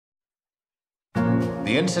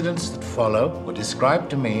The incidents that follow were described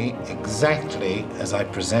to me exactly as I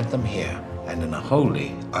present them here, and in a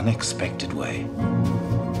wholly unexpected way.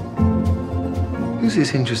 Who's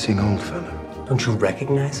this interesting old fellow? Don't you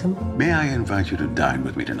recognize him? May I invite you to dine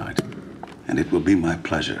with me tonight? And it will be my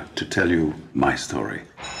pleasure to tell you my story.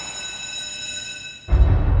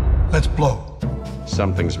 Let's blow.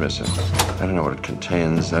 Something's missing. I don't know what it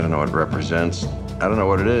contains. I don't know what it represents. I don't know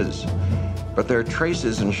what it is. But there are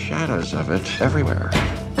traces and shadows of it everywhere.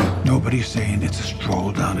 Nobody's saying it's a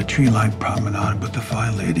stroll down a tree-lined promenade with the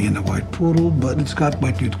fine lady in the white poodle, but it's got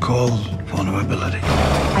what you'd call vulnerability.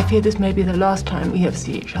 I fear this may be the last time we ever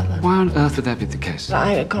see each other. Why on earth would that be the case?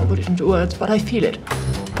 I can't put it into words, but I feel it.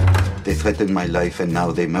 They threatened my life, and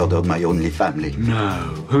now they murdered my only family.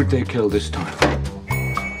 No. Who'd they kill this time?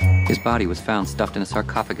 His body was found stuffed in a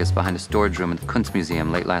sarcophagus behind a storage room at the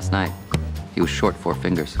Kunstmuseum late last night. He was short 4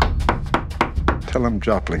 fingers. Tell him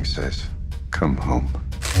Joplin says, come home.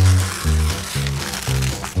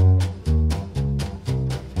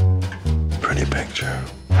 Pretty picture.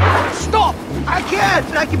 Stop! I can't!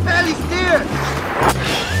 I can barely steer!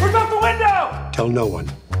 What about the window? Tell no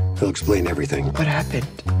one. He'll explain everything. What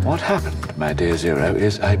happened? What happened, my dear Zero,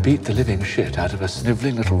 is I beat the living shit out of a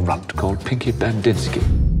sniveling little runt called Pinky Bandinsky.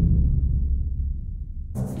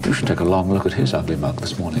 You should take a long look at his ugly mug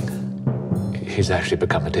this morning. He's actually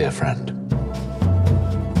become a dear friend.